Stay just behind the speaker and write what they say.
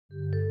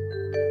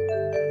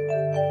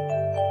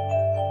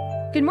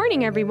Good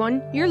morning,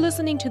 everyone. You're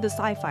listening to the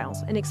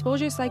Sci-Files, an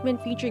exposure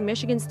segment featuring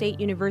Michigan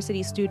State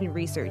University student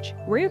research.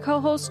 We're your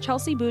co-hosts,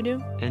 Chelsea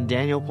and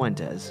Daniel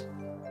Puentes.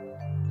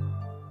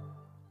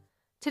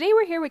 Today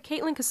we're here with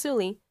Kaitlyn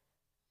Casulli.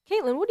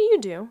 Kaitlyn, what do you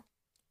do?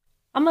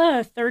 I'm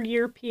a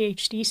third-year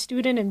Ph.D.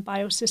 student in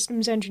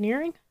Biosystems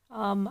Engineering.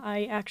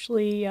 I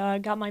actually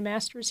got my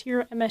master's here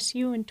at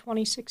MSU in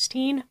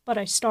 2016, but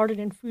I started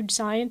in food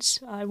science.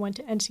 I went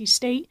to NC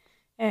State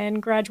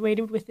and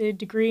graduated with a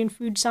degree in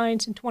food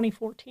science in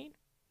 2014.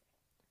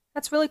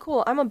 That's really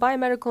cool. I'm a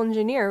biomedical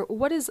engineer.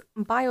 What is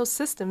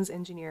Biosystems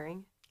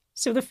Engineering?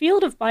 So the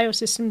field of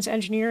Biosystems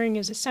Engineering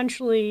is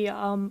essentially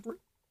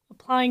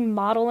applying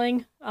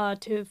modeling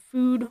to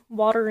food,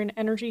 water, and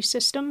energy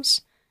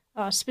systems.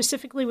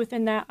 Specifically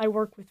within that, I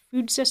work with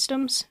food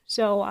systems.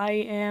 So I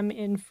am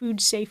in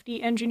food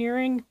safety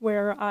engineering,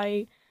 where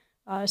I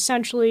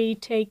essentially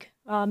take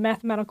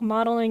mathematical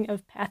modeling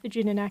of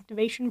pathogen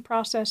inactivation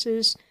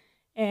processes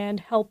and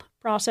help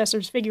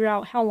processors figure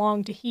out how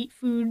long to heat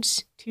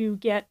foods to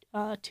get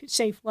to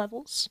safe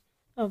levels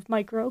of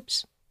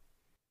microbes.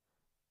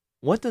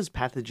 What does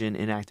pathogen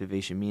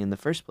inactivation mean in the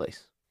first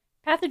place?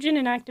 Pathogen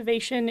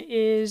inactivation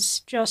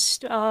is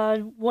just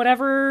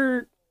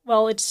whatever.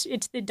 Well, it's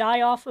the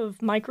die-off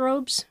of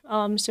microbes.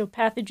 So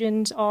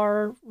pathogens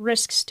are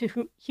risks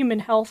to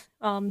human health.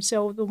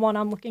 So the one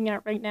I'm looking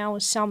at right now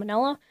is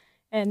Salmonella,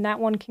 and that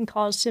one can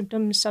cause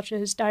symptoms such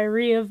as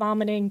diarrhea,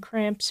 vomiting,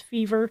 cramps,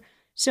 fever.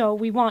 So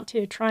we want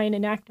to try and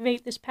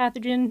inactivate this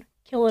pathogen,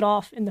 kill it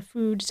off in the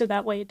food, so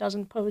that way it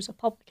doesn't pose a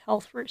public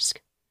health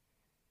risk.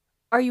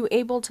 Are you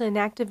able to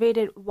inactivate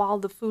it while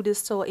the food is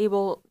still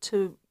able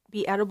to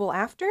be edible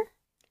after?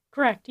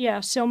 Correct,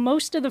 yeah. So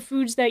most of the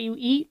foods that you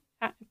eat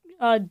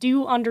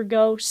do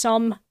undergo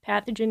some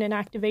pathogen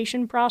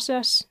inactivation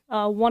process.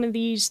 One of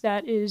these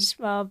that is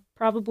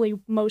probably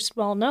most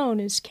well known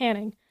is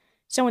canning.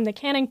 So in the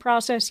canning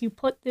process, you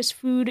put this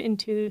food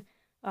into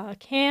a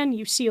can,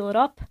 you seal it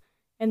up,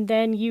 and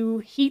then you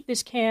heat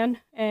this can,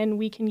 and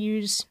we can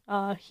use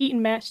heat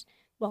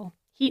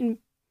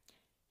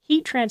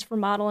transfer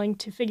modeling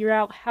to figure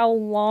out how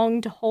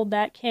long to hold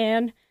that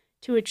can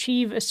to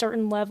achieve a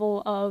certain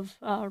level of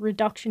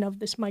reduction of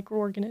this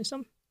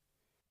microorganism.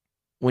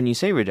 When you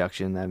say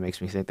reduction, that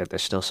makes me think that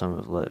there's still some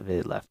of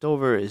it left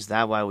over. Is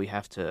that why we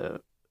have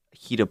to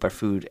heat up our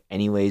food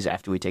anyways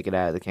after we take it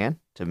out of the can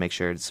to make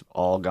sure it's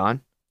all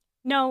gone?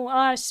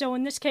 No, so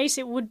in this case,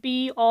 it would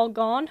be all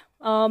gone.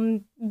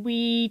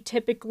 We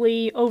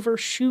typically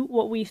overshoot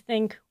what we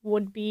think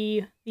would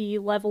be the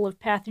level of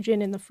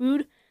pathogen in the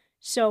food.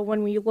 So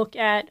when we look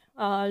at,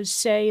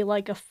 say,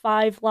 like a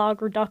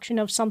 5-log reduction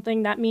of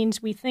something, that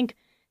means we think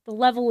the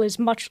level is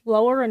much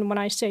lower. And when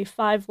I say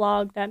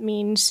 5-log, that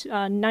means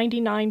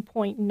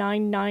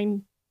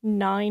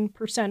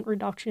 99.999%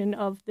 reduction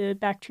of the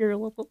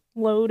bacterial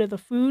load of the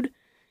food.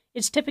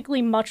 It's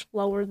typically much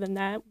lower than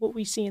that, what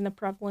we see in the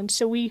prevalence.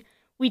 So we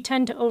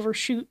tend to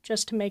overshoot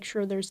just to make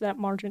sure there's that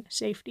margin of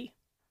safety.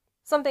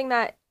 Something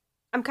that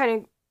I'm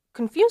kind of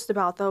confused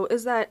about, though,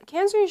 is that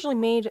cans are usually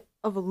made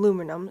of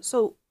aluminum.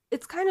 So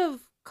it's kind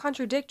of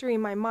contradictory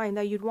in my mind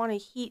that you'd want to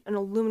heat an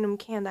aluminum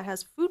can that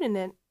has food in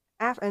it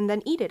and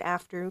then eat it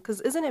after. Because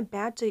isn't it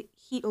bad to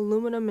heat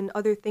aluminum and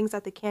other things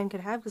that the can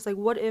could have? Because, like,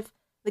 what if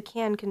the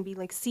can can be,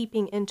 like,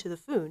 seeping into the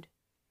food?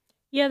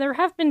 Yeah, there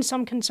have been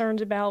some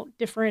concerns about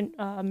different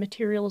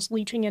materials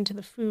leaching into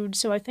the food.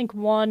 So I think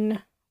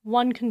one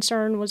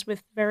concern was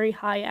with very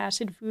high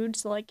acid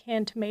foods like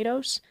canned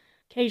tomatoes.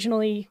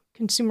 Occasionally,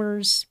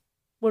 consumers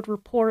would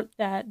report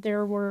that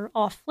there were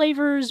off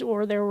flavors,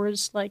 or there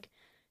was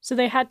so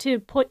they had to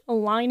put a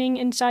lining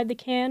inside the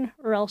can,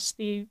 or else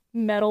the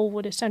metal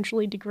would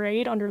essentially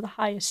degrade under the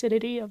high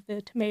acidity of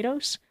the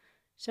tomatoes.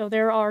 So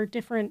there are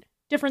different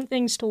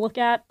things to look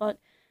at, but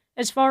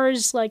as far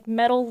as like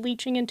metal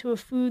leaching into a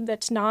food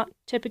that's not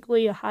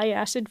typically a high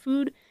acid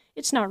food,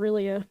 it's not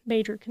really a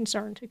major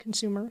concern to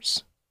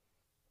consumers.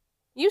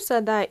 You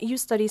said that you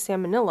study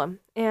salmonella,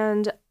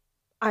 and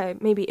I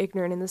may be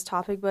ignorant in this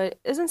topic, but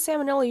isn't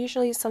salmonella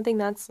usually something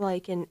that's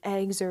like in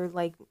eggs or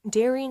like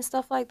dairy and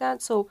stuff like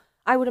that? So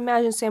I would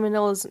imagine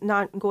salmonella is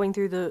not going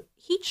through the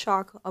heat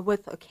shock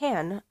with a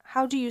can.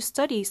 How do you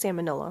study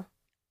salmonella?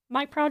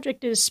 My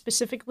project is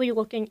specifically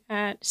looking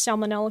at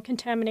salmonella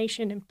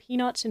contamination in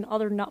peanuts and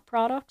other nut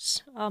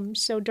products.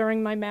 So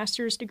during my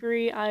master's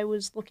degree, I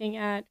was looking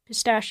at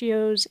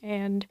pistachios,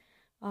 and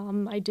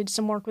I did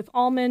some work with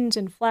almonds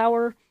and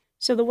flour.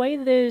 So the way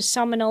the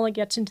salmonella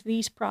gets into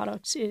these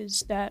products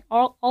is that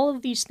all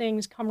of these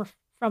things come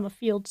from a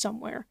field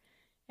somewhere.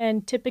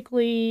 And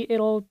typically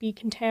it'll be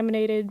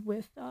contaminated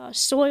with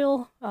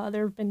soil.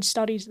 There have been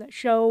studies that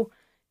show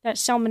that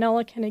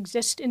salmonella can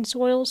exist in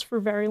soils for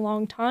very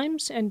long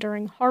times, and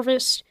during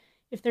harvest,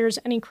 if there's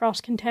any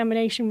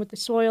cross-contamination with the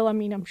soil, I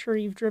mean, I'm sure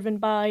you've driven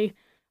by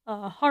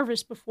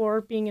harvest before,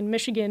 being in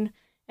Michigan,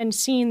 and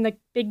seen the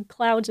big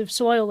clouds of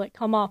soil that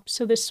come up.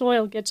 So this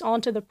soil gets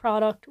onto the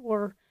product,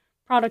 or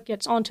product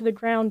gets onto the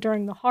ground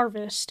during the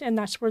harvest, and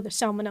that's where the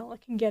salmonella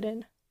can get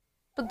in.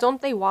 But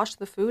don't they wash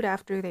the food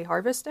after they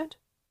harvest it?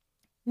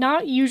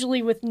 Not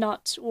usually with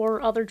nuts or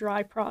other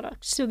dry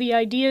products. So the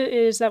idea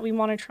is that we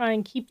want to try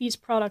and keep these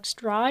products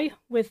dry.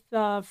 With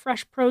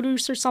fresh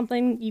produce or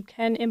something, you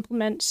can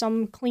implement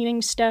some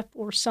cleaning step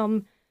or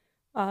some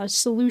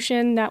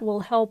solution that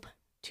will help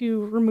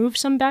to remove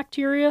some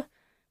bacteria.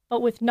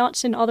 But with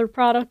nuts and other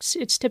products,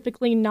 it's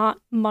typically not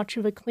much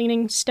of a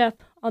cleaning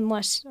step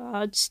unless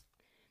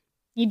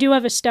you do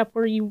have a step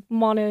where you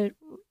want to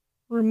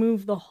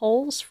remove the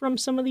hulls from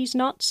some of these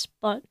nuts,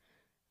 but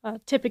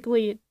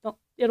typically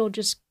it'll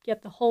just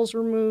get the hulls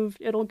removed.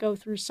 It'll go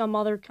through some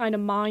other kind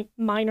of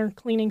minor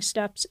cleaning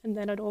steps, and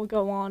then it'll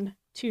go on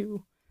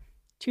to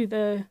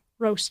the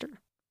roaster.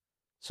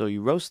 So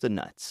you roast the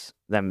nuts.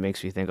 That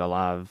makes me think a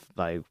lot of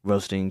like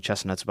roasting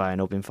chestnuts by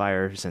an open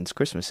fire since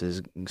Christmas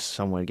is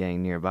somewhat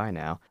getting nearby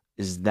now.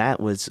 Is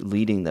that what's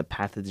leading the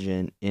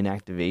pathogen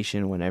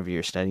inactivation whenever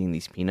you're studying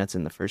these peanuts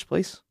in the first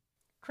place?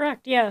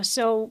 Correct, yeah.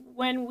 So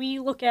when we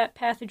look at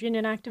pathogen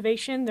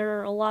inactivation, there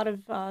are a lot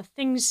of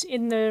things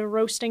in the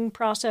roasting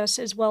process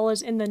as well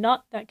as in the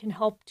nut that can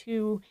help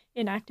to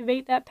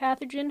inactivate that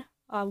pathogen.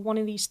 One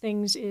of these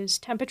things is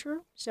temperature,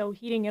 so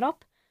heating it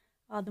up.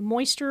 The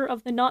moisture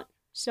of the nut,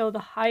 so the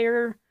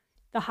higher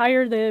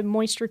the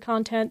moisture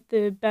content,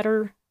 the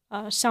better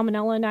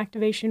salmonella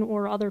inactivation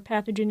or other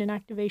pathogen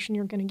inactivation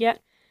you're going to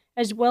get,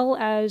 as well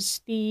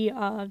as the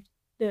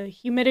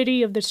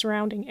humidity of the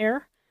surrounding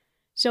air.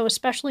 So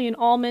especially in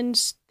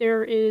almonds,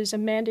 there is a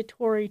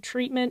mandatory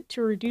treatment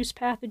to reduce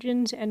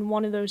pathogens, and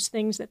one of those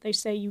things that they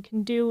say you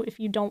can do if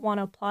you don't want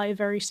to apply a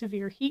very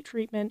severe heat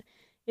treatment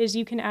is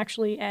you can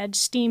actually add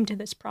steam to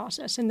this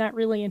process, and that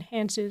really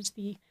enhances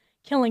the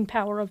killing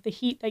power of the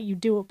heat that you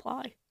do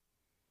apply.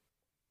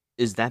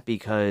 Is that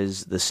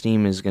because the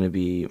steam is going to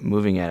be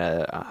moving at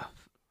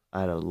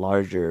a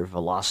larger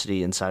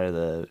velocity inside of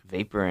the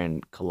vapor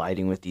and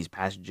colliding with these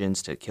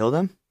pathogens to kill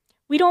them?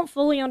 We don't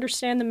fully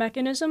understand the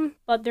mechanism,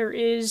 but there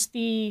is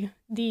the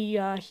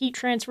heat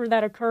transfer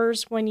that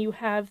occurs when you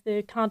have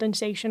the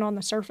condensation on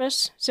the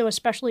surface. So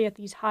especially at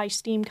these high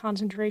steam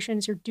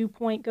concentrations, your dew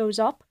point goes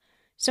up.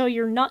 So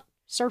your nut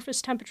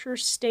surface temperature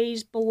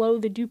stays below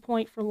the dew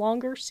point for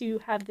longer, so you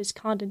have this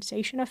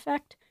condensation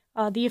effect.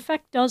 The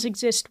effect does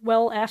exist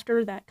well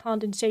after that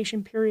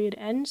condensation period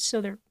ends,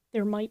 so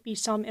there might be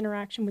some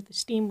interaction with the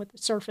steam with the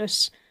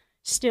surface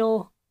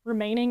still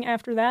remaining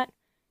after that.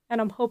 And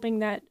I'm hoping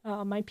that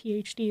my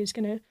Ph.D. is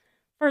going to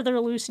further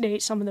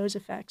elucidate some of those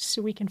effects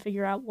so we can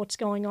figure out what's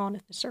going on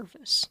at the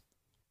surface.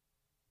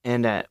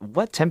 And at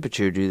what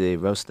temperature do they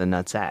roast the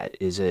nuts at?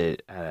 Is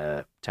it at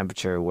a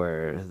temperature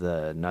where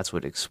the nuts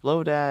would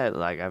explode at?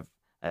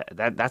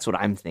 That's what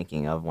I'm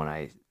thinking of when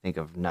I think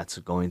of nuts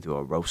going through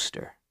a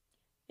roaster.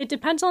 It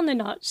depends on the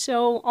nut.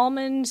 So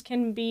almonds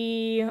can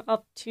be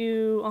up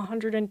to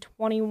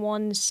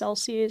 121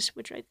 Celsius,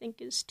 which I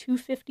think is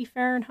 250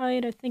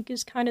 Fahrenheit, I think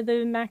is kind of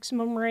the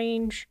maximum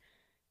range.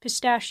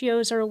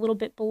 Pistachios are a little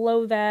bit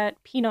below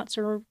that. Peanuts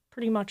are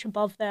pretty much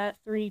above that,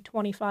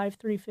 325,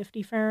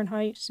 350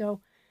 Fahrenheit. So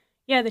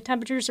yeah, the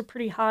temperatures are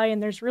pretty high,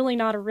 and there's really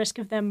not a risk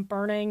of them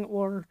burning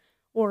or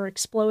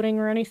exploding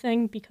or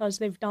anything because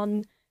they've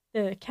done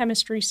the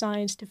chemistry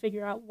science to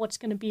figure out what's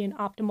going to be an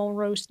optimal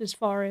roast as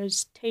far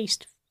as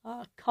taste,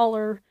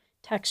 color,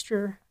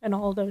 texture, and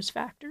all of those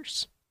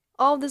factors.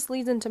 All of this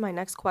leads into my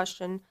next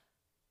question.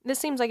 This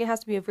seems like it has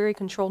to be a very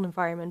controlled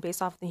environment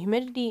based off the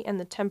humidity and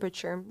the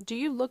temperature. Do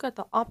you look at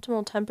the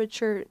optimal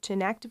temperature to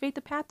inactivate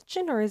the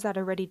pathogen, or is that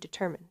already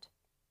determined?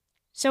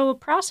 So a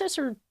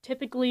processor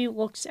typically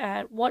looks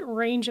at what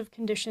range of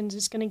conditions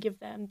is going to give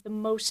them the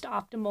most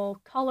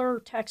optimal color,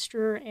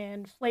 texture,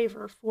 and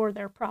flavor for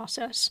their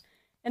process.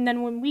 And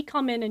then when we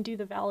come in and do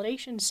the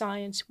validation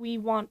science, we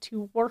want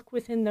to work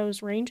within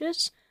those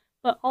ranges,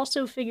 but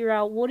also figure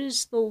out what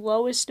is the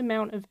lowest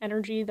amount of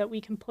energy that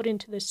we can put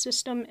into the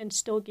system and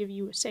still give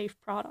you a safe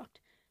product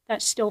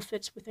that still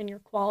fits within your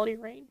quality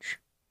range.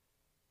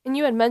 And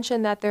you had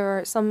mentioned that there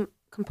are some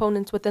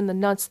components within the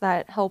nuts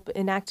that help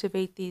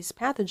inactivate these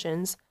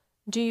pathogens.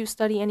 Do you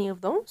study any of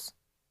those?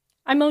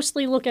 I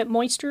mostly look at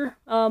moisture,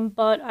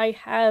 but I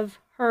have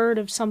heard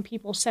of some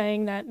people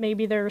saying that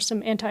maybe there are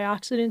some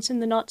antioxidants in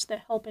the nuts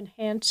that help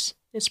enhance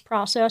this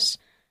process,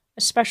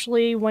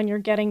 especially when you're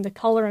getting the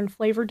color and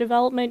flavor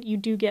development. You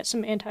do get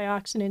some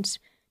antioxidants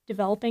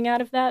developing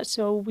out of that.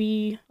 So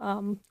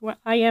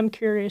I am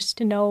curious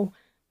to know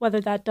whether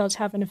that does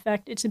have an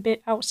effect. It's a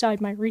bit outside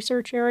my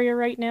research area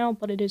right now,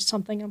 but it is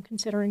something I'm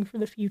considering for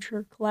the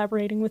future,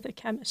 collaborating with a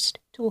chemist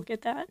to look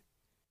at that.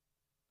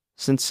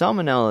 Since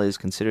salmonella is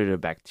considered a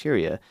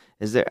bacteria,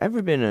 has there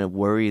ever been a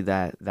worry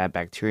that that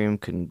bacterium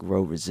can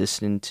grow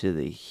resistant to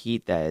the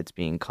heat that it's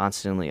being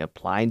constantly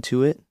applied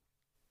to it?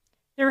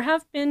 There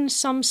have been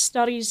some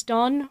studies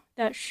done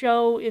that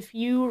show if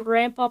you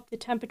ramp up the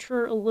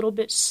temperature a little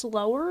bit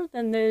slower,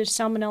 then the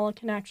salmonella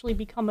can actually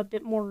become a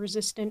bit more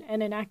resistant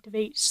and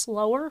inactivate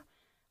slower.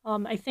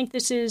 I think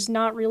this is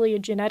not really a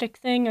genetic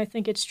thing. I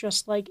think it's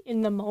just like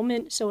in the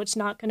moment, so it's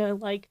not going to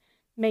like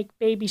make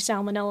baby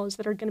salmonellas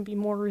that are going to be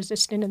more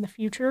resistant in the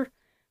future.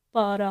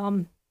 But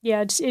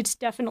yeah, it's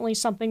definitely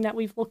something that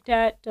we've looked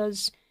at.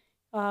 Does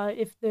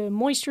If the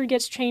moisture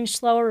gets changed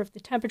slower, if the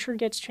temperature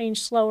gets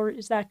changed slower,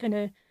 is that going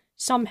to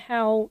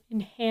somehow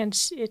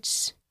enhance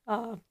its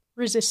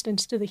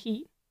resistance to the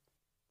heat?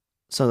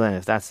 So then,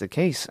 if that's the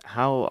case,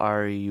 how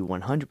are you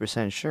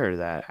 100% sure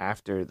that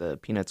after the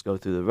peanuts go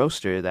through the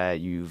roaster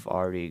that you've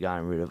already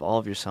gotten rid of all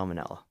of your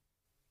salmonella?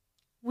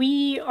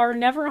 We are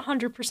never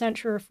 100%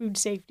 sure of food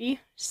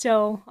safety,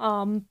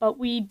 but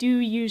we do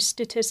use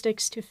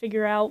statistics to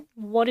figure out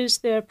what is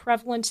the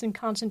prevalence and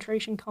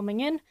concentration coming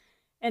in,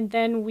 and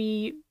then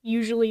we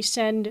usually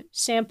send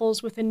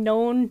samples with a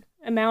known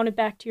amount of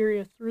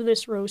bacteria through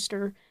this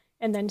roaster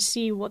and then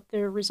see what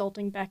the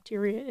resulting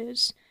bacteria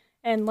is.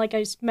 And like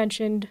I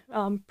mentioned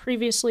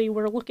previously,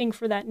 we're looking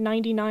for that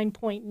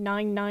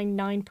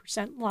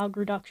 99.999% log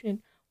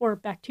reduction or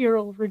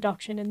bacterial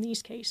reduction in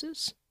these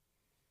cases.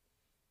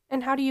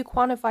 And how do you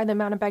quantify the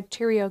amount of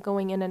bacteria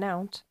going in and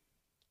out?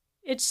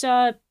 It's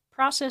a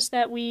process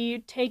that we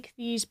take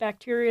these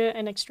bacteria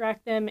and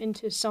extract them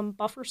into some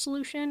buffer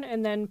solution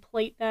and then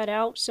plate that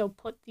out. So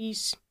put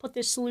this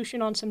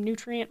solution on some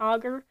nutrient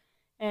agar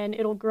and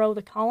it'll grow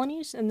the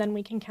colonies, and then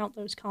we can count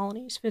those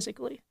colonies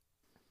physically.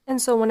 And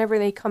so whenever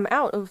they come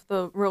out of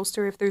the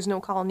roaster, if there's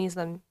no colonies,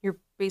 then you're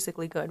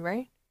basically good,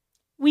 right?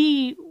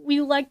 We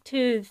like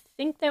to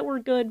think that we're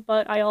good,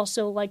 but I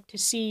also like to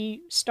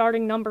see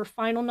starting number,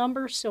 final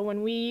number. So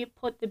when we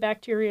put the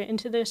bacteria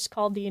into this,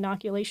 called the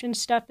inoculation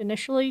step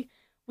initially,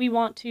 we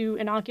want to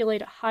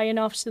inoculate it high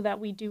enough so that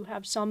we do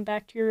have some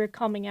bacteria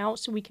coming out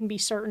so we can be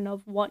certain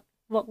of what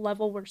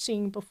level we're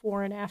seeing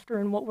before and after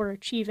and what we're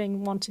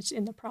achieving once it's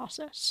in the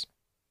process.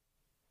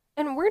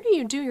 And where do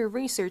you do your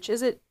research?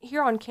 Is it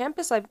here on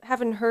campus? I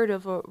haven't heard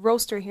of a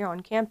roaster here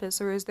on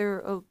campus, or is there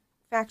a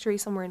factory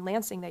somewhere in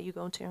Lansing that you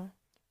go to?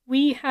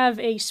 We have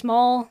a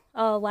small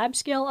lab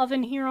scale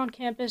oven here on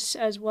campus,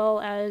 as well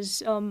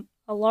as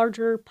a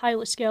larger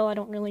pilot scale. I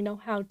don't really know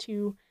how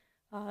to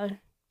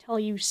tell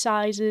you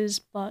sizes,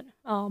 but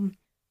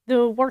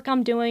the work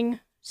I'm doing,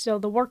 so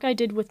the work I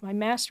did with my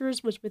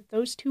master's was with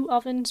those two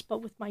ovens,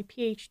 but with my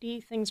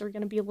PhD, things are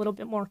going to be a little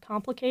bit more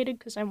complicated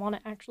because I want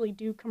to actually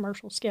do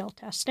commercial scale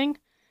testing.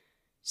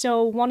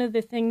 So one of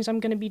the things I'm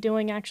going to be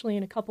doing actually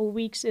in a couple of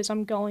weeks is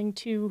I'm going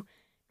to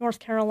North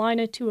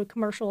Carolina to a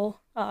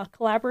commercial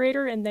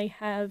collaborator, and they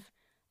have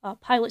a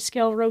pilot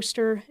scale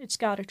roaster. It's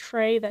got a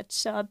tray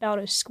that's about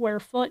a square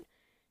foot,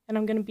 and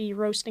I'm going to be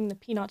roasting the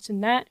peanuts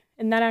in that,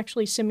 and that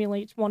actually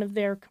simulates one of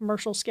their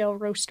commercial scale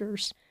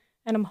roasters,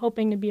 and I'm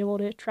hoping to be able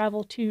to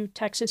travel to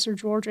Texas or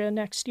Georgia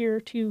next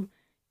year to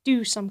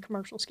do some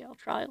commercial scale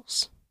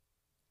trials.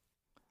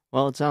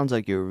 Well, it sounds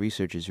like your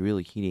research is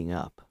really heating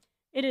up.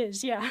 It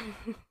is, yeah.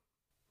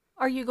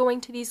 Are you going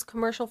to these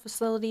commercial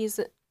facilities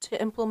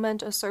to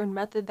implement a certain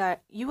method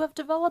that you have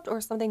developed or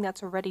something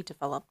that's already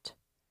developed?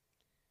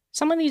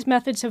 Some of these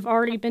methods have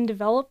already been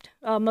developed.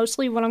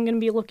 Mostly what I'm going to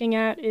be looking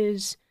at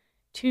is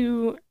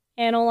to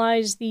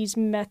analyze these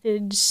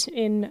methods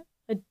in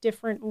a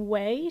different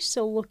way.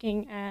 So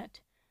looking at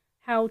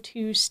how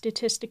to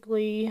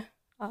statistically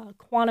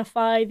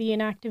quantify the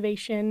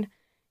inactivation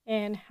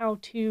and how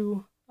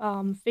to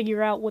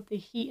figure out what the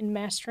heat and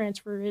mass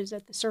transfer is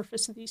at the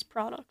surface of these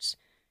products.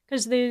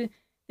 Because the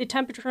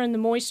temperature and the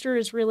moisture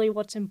is really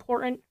what's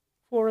important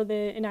for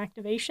the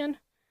inactivation.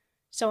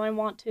 So I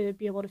want to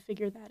be able to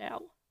figure that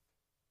out.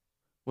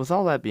 With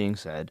all that being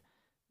said,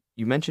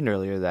 you mentioned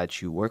earlier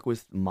that you work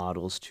with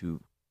models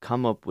to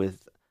come up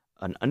with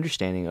an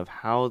understanding of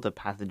how the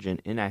pathogen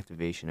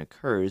inactivation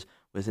occurs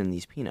within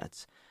these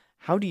peanuts.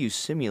 How do you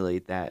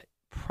simulate that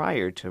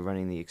prior to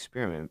running the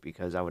experiment?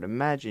 Because I would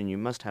imagine you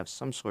must have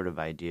some sort of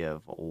idea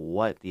of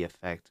what the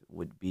effect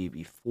would be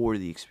before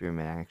the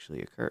experiment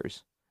actually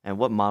occurs. And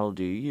what model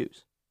do you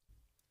use?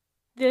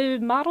 The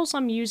models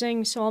I'm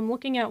using, so I'm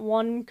looking at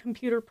one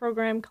computer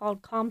program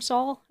called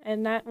COMSOL,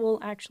 and that will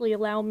actually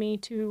allow me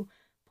to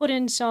put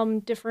in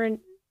some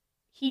different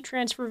heat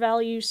transfer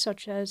values,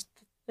 such as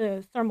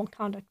the thermal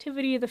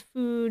conductivity of the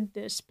food,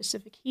 the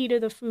specific heat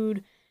of the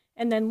food,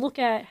 and then look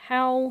at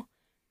how,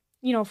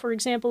 for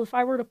example, if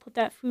I were to put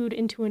that food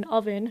into an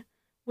oven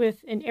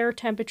with an air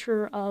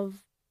temperature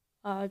of,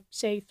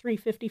 say,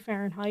 350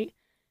 Fahrenheit,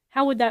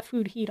 how would that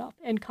food heat up?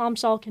 And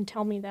COMSOL can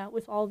tell me that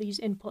with all these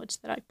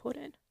inputs that I put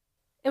in.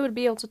 It would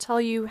be able to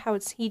tell you how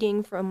it's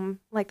heating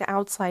from like the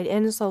outside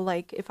in. So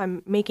like if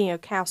I'm making a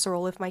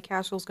casserole, if my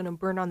casserole's going to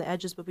burn on the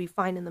edges but be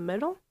fine in the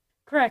middle.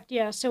 Correct,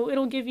 yeah. So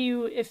it'll give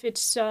you, if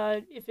it's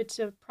a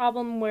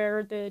problem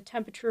where the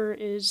temperature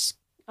is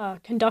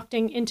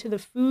conducting into the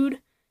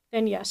food,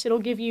 then yes, it'll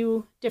give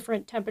you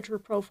different temperature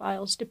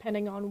profiles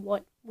depending on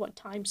what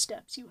time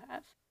steps you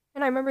have.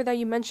 And I remember that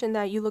you mentioned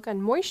that you look at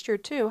moisture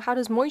too. How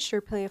does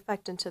moisture play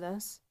effect into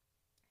this?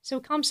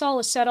 So COMSOL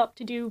is set up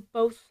to do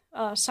both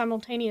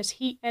simultaneous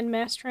heat and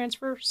mass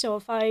transfer. So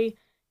if I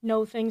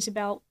know things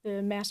about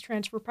the mass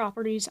transfer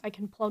properties, I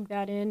can plug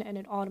that in and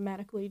it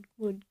automatically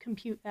would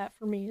compute that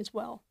for me as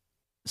well.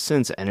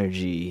 Since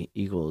energy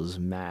equals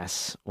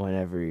mass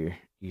whenever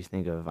you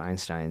think of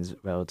Einstein's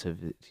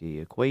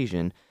relativity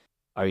equation,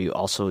 Are you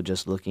also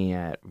just looking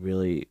at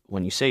really,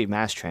 when you say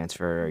mass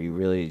transfer, are you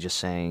really just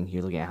saying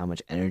you're looking at how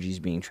much energy is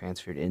being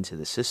transferred into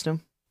the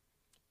system?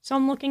 So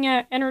I'm looking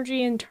at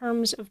energy in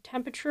terms of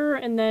temperature,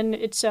 and then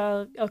it's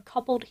a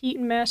coupled heat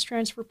and mass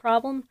transfer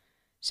problem.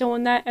 So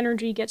when that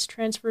energy gets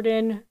transferred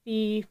in,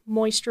 the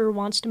moisture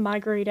wants to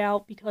migrate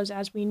out because,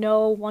 as we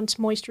know, once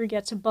moisture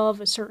gets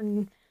above a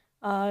certain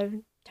uh,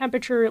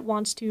 temperature, it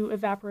wants to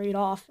evaporate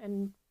off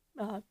and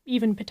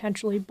even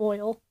potentially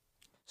boil.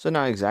 So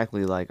not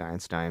exactly like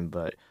Einstein,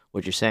 but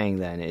what you're saying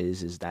then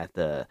is that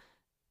the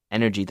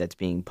energy that's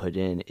being put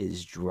in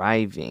is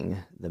driving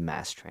the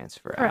mass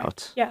transfer Correct.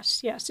 out.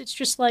 Yes, yes. It's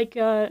just like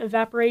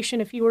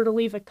evaporation. If you were to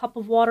leave a cup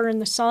of water in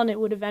the sun, it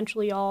would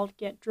eventually all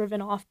get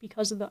driven off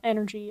because of the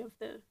energy of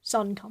the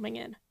sun coming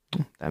in.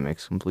 That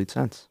makes complete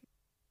sense.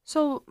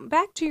 So,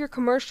 back to your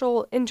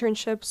commercial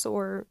internships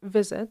or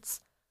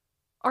visits,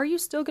 are you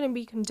still going to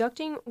be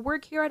conducting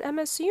work here at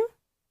MSU?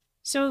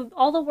 So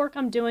all the work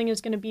I'm doing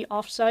is going to be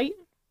off-site,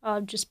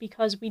 just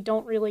because we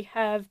don't really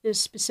have this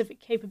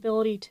specific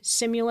capability to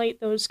simulate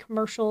those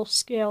commercial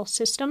scale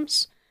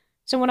systems.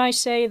 So when I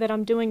say that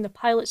I'm doing the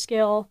pilot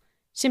scale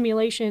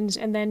simulations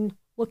and then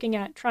looking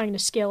at trying to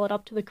scale it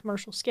up to the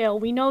commercial scale,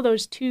 we know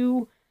those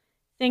two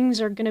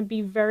things are going to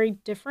be very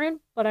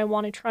different, but I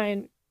want to try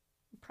and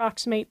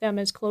approximate them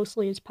as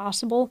closely as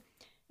possible.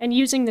 And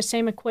using the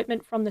same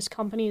equipment from this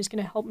company is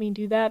going to help me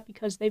do that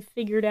because they've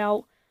figured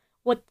out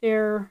what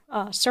their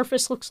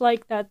surface looks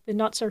like that the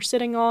nuts are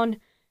sitting on.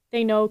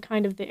 They know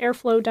kind of the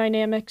airflow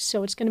dynamics,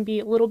 so it's going to be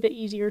a little bit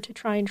easier to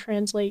try and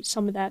translate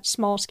some of that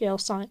small scale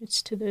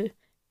science to the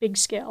big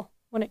scale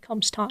when it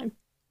comes time.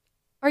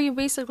 Are you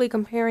basically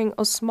comparing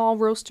a small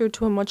roaster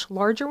to a much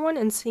larger one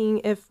and seeing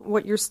if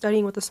what you're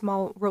studying with the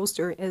small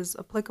roaster is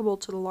applicable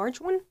to the large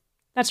one?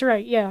 That's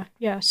right, yeah,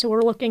 yeah. So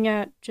we're looking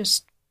at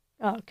just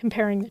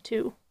comparing the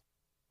two.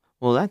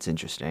 Well, that's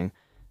interesting.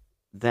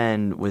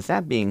 Then, with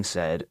that being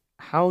said,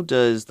 how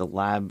does the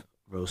lab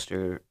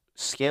roaster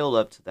scale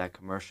up to that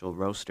commercial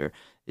roaster?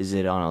 Is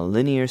it on a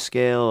linear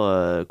scale,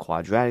 a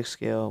quadratic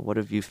scale? What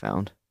have you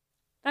found?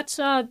 That's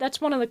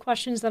one of the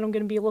questions that I'm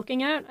going to be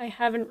looking at. I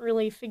haven't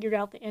really figured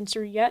out the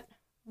answer yet.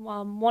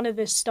 One of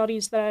the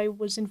studies that I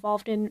was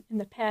involved in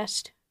the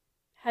past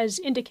has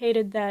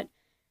indicated that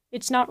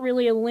it's not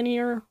really a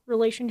linear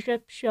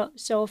relationship.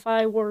 So if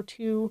I were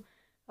to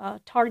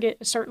target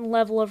a certain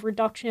level of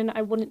reduction,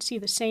 I wouldn't see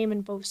the same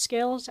in both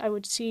scales. I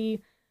would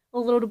see a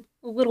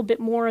little bit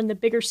more in the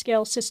bigger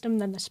scale system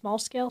than the small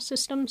scale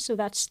system. So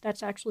that's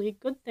actually a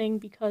good thing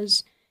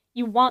because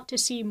you want to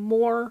see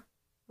more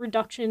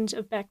reductions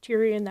of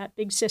bacteria in that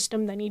big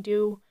system than you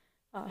do,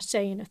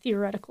 say, in a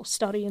theoretical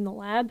study in the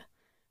lab.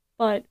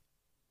 But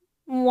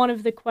one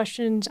of the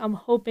questions I'm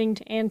hoping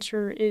to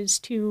answer is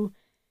to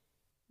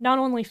not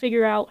only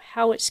figure out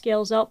how it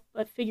scales up,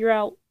 but figure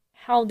out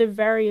how the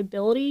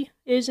variability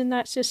is in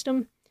that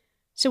system.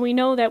 So we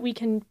know that we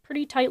can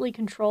pretty tightly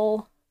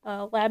control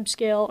a lab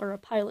scale or a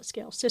pilot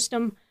scale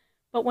system,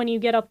 but when you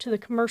get up to the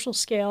commercial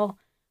scale,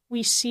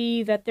 we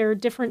see that there are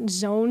different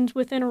zones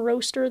within a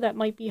roaster that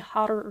might be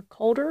hotter or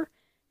colder,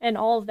 and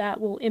all of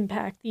that will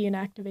impact the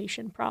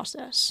inactivation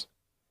process.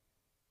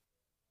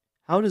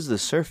 How does the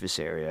surface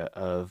area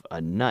of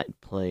a nut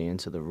play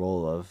into the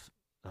role of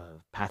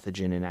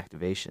pathogen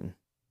inactivation?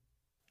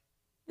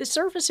 The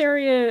surface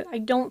area, I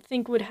don't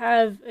think would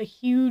have a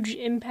huge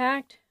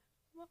impact.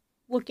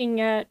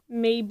 Looking at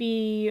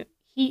maybe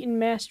heat and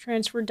mass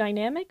transfer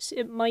dynamics,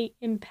 it might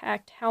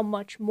impact how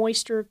much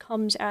moisture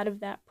comes out of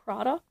that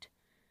product.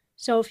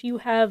 So if you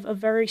have a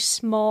very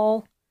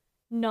small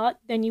nut,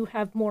 then you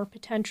have more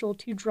potential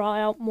to draw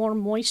out more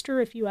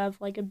moisture if you have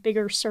like a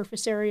bigger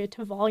surface area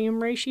to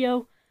volume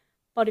ratio.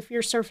 But if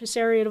your surface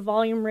area to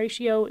volume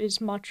ratio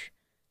is much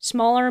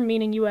smaller,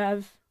 meaning you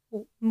have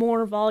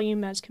more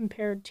volume as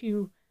compared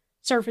to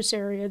surface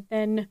area,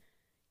 then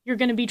you're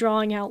going to be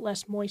drawing out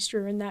less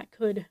moisture, and that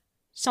could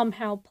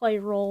somehow play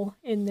a role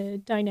in the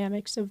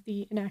dynamics of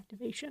the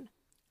inactivation.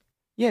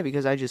 Yeah,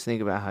 because I just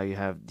think about how you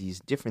have these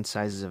different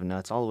sizes of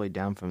nuts, all the way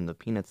down from the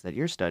peanuts that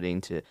you're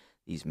studying to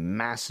these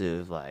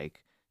massive,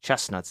 like,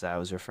 chestnuts that I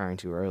was referring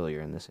to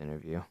earlier in this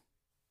interview.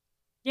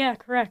 Yeah,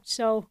 correct.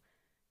 So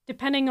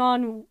depending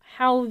on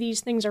how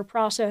these things are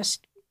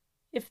processed,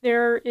 if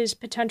there is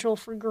potential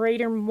for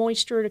greater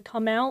moisture to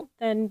come out,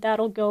 then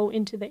that'll go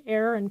into the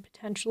air and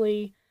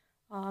potentially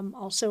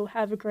also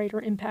have a greater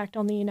impact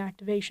on the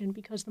inactivation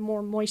because the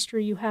more moisture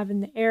you have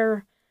in the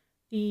air,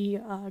 the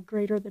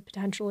greater the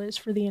potential is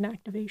for the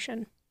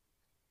inactivation.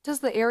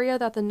 Does the area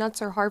that the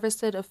nuts are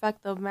harvested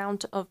affect the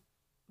amount of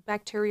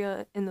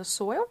bacteria in the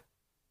soil?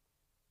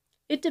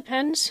 It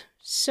depends.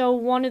 So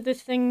one of the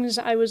things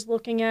I was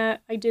looking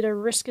at, I did a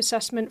risk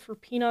assessment for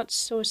peanuts,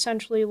 so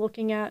essentially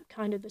looking at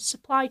kind of the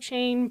supply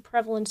chain,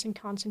 prevalence and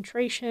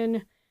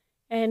concentration,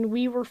 and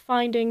we were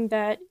finding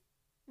that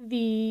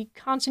the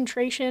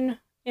concentration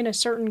in a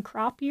certain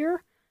crop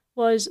year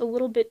was a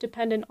little bit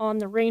dependent on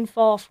the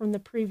rainfall from the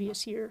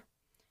previous year.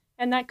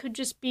 And that could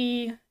just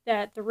be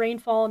that the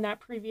rainfall in that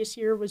previous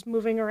year was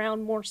moving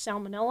around more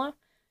salmonella,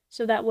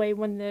 so that way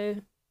when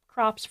the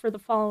crops for the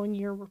following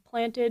year were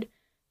planted,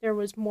 there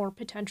was more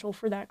potential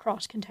for that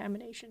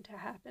cross-contamination to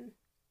happen.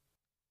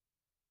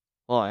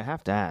 Well, I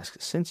have to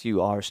ask, since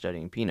you are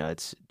studying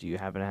peanuts, do you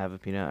happen to have a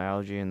peanut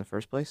allergy in the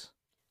first place?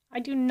 I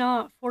do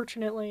not,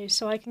 fortunately,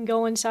 so I can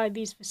go inside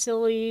these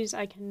facilities,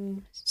 I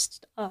can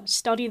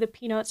study the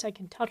peanuts, I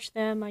can touch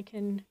them, I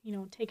can,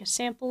 take a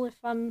sample if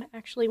I'm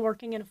actually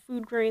working in a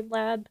food grade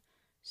lab.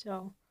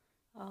 So,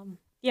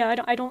 yeah,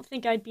 I don't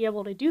think I'd be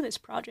able to do this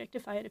project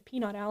if I had a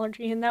peanut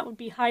allergy, and that would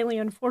be highly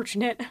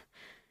unfortunate.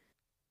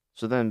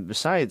 So then,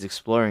 besides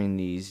exploring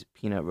these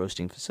peanut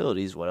roasting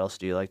facilities, what else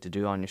do you like to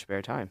do on your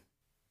spare time?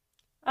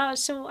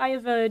 So I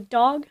have a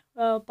dog,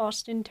 a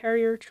Boston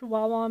Terrier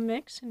Chihuahua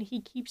mix, and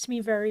he keeps me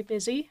very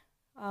busy.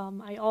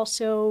 I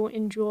also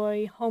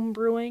enjoy home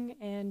brewing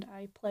and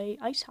I play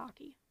ice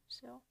hockey.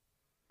 So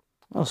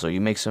Oh, so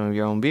you make some of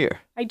your own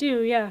beer. I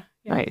do, yeah,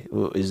 yeah. Right.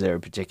 Well, is there a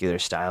particular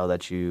style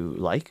that you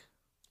like?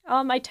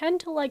 I tend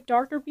to like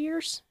darker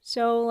beers,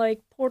 so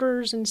like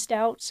porters and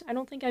stouts. I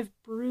don't think I've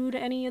brewed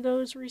any of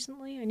those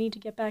recently. I need to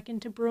get back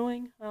into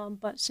brewing.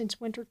 But since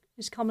winter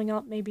is coming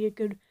up, maybe a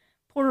good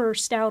porter or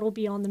stout will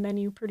be on the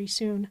menu pretty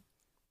soon.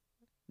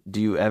 Do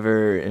you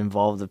ever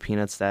involve the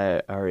peanuts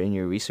that are in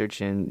your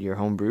research in your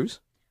home brews?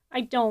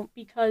 I don't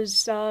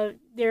because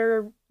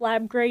they're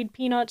lab grade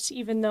peanuts,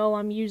 even though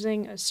I'm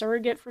using a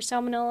surrogate for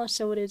salmonella,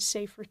 so it is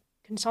safe for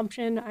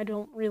consumption. I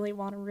don't really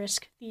want to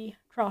risk the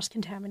cross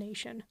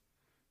contamination.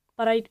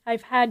 But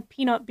I've had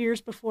peanut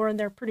beers before and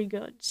they're pretty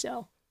good,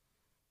 so.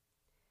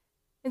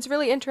 It's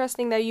really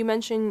interesting that you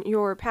mention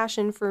your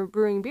passion for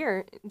brewing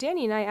beer.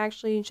 Danny and I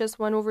actually just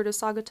went over to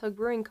Saugatuck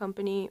Brewing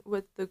Company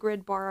with the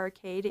Grid Bar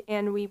Arcade,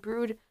 and we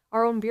brewed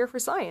our own beer for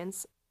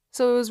science.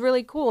 So it was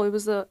really cool. It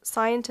was a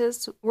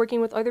scientist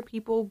working with other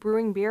people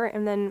brewing beer,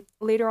 and then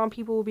later on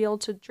people will be able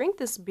to drink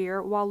this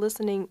beer while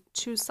listening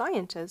to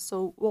scientists.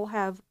 So we'll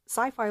have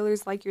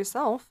Sci-Filers like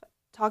yourself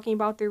talking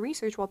about their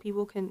research while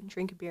people can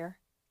drink beer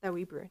that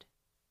we brewed.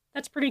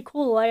 That's pretty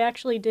cool. I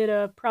actually did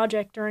a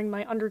project during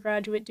my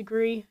undergraduate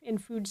degree in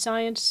food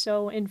science.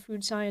 So in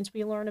food science,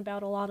 we learn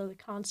about a lot of the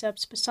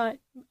concepts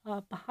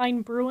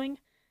behind brewing.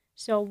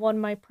 So one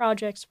of my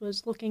projects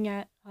was looking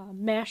at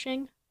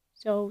mashing,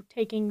 so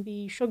taking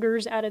the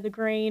sugars out of the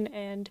grain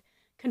and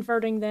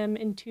converting them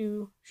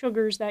into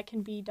sugars that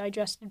can be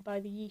digested by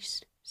the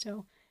yeast.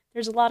 So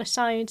there's a lot of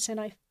science, and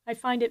I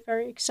find it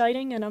very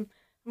exciting, and I'm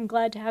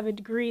glad to have a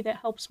degree that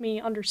helps me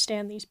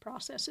understand these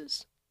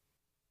processes.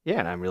 Yeah,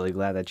 and I'm really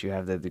glad that you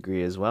have that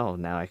degree as well.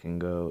 Now I can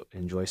go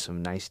enjoy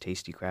some nice,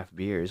 tasty craft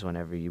beers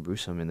whenever you brew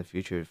some in the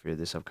future for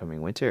this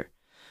upcoming winter.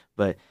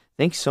 But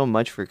thanks so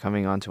much for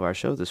coming on to our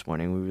show this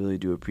morning. We really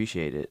do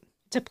appreciate it.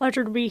 It's a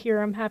pleasure to be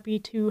here. I'm happy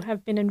to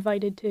have been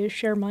invited to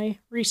share my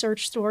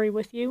research story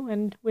with you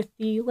and with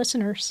the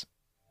listeners.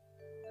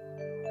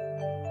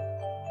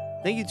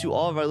 Thank you to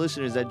all of our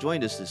listeners that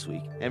joined us this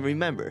week. And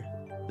remember,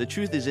 the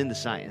truth is in the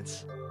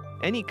science.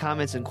 Any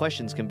comments and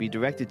questions can be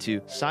directed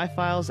to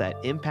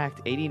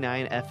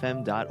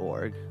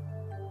scifiles@impact89fm.org.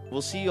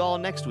 We'll see you all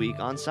next week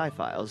on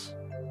Sci-Files.